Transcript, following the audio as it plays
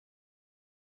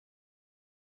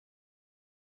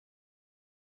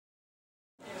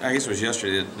I guess it was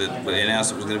yesterday that they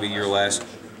announced it was going to be your last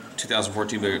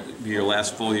 2014, be your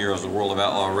last full year as the World of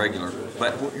Outlaw regular.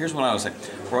 But here's what I was saying.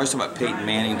 We're always talking about Peyton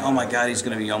Manning. Oh my God, he's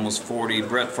going to be almost 40.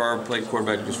 Brett Favre played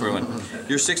quarterback before he went.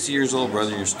 You're 60 years old, brother,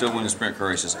 and you're still winning sprint car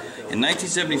races. In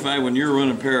 1975, when you were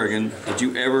running Paragon, did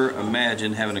you ever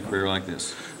imagine having a career like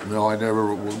this? No, I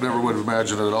never would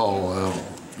imagine it at all.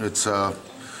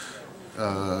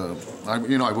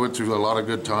 I went through a lot of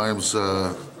good times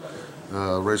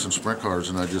racing sprint cars,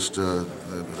 and I just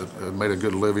made a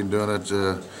good living doing it.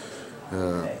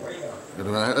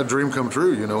 And I had a dream come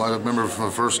true. You know, I remember from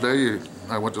the first day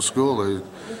I went to school, the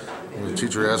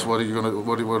teacher asked, "What do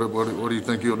you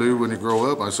think you'll do when you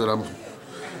grow up?" I said, I'm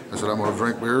going to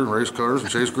drink beer and race cars and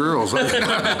chase girls. No,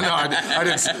 I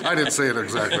didn't say it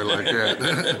exactly like that.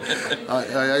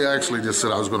 I actually just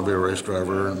said I was going to be a race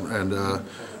driver and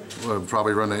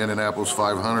probably run the Indianapolis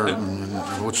 500,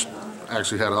 which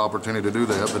actually had an opportunity to do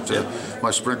that. But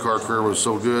my sprint car career was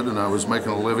so good, and I was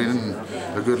making a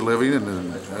good living, and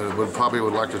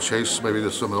would like to chase maybe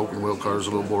some open wheel cars a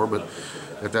little more. But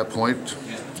at that point,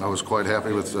 I was quite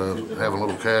happy with having a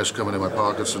little cash coming in my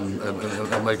pockets and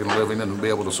making a living and be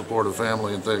able to support a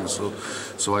family and things.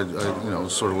 So I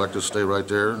sort of like to stay right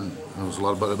there, and it was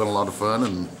been a lot of fun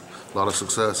and a lot of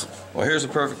success. Well, here's a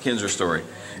perfect Kinser story.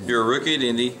 You're a rookie at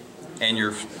Indy, and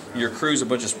your crew's a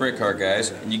bunch of sprint car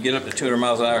guys, and you get up to 200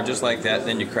 miles an hour just like that,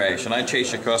 then you crash. And I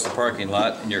chased you across the parking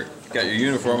lot, and you got your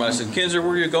uniform, and I said, "Kinser,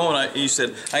 where are you going?" You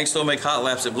said, "I can still make hot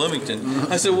laps at Bloomington."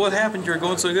 I said, "What happened? You were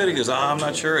going so good." He goes, "I'm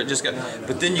not sure. It just got..."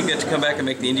 But then you get to come back and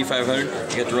make the Indy 500.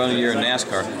 You get to run a year in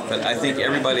NASCAR. But I think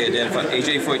everybody identified.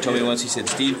 A.J. Foyt told me once, he said,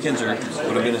 Steve Kinser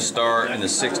would have been a star in the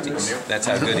 60s. That's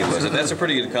how good he was. And that's a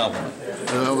pretty good compliment.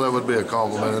 Well, that would be a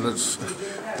compliment, and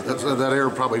that air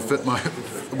probably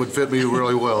would fit me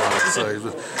really well, I would say.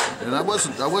 And I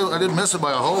didn't miss it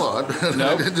by a whole lot.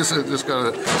 Nope. just kind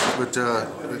of, but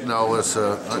no, it's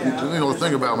the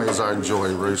thing about me is I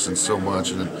enjoy racing so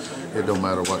much, and it don't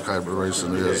matter what kind of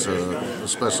racing it is.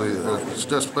 Especially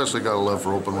got a love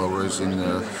for open wheel racing,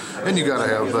 and you got to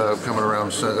have coming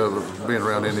around, being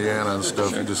around Indiana and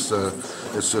stuff. You just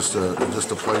it's just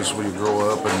a place where you grow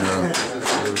up, and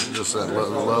just that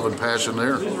love and passion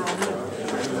there.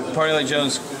 Party Like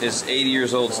Jones is 80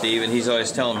 years old, Steve, and he's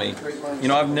always telling me,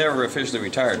 I've never officially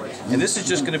retired. And this is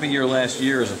just going to be your last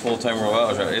year as a full-time World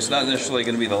Outlaw driver. It's not necessarily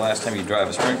going to be the last time you drive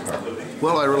a sprint car.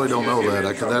 Well, I really don't know that.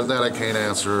 That I can't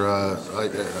answer.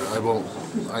 I won't.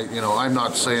 I'm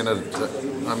not saying that.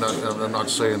 I'm not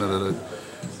saying that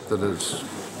it's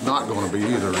not going to be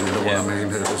either. You know what I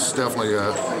mean? It's definitely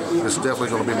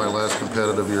going to be my last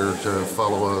competitive year to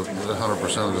follow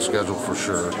 100% of the schedule for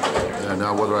sure. And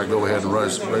now whether I go ahead and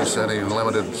race any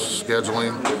limited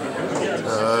scheduling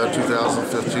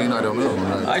 2015, I don't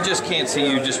know. I just can't see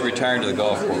you just retiring to the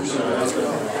golf course.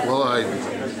 Well,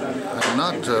 I'm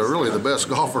not really the best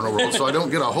golfer in the world, so I don't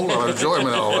get a whole lot of enjoyment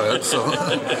out of all that. So,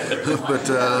 but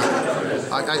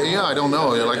I don't know.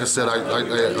 Like I said,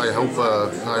 I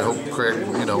hope Craig,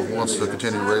 wants to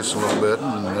continue racing a little bit,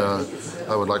 and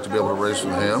I would like to be able to race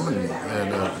with him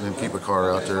and keep a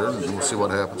car out there, and we'll see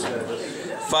what happens.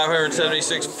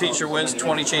 576 feature wins,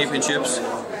 20 championships.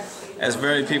 As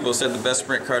many people said, the best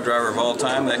sprint car driver of all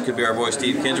time. That could be our boy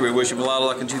Steve Kinser. We wish him a lot of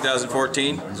luck in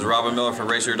 2014. This is Robin Miller from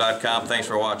RACER.com. Thanks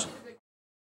for watching.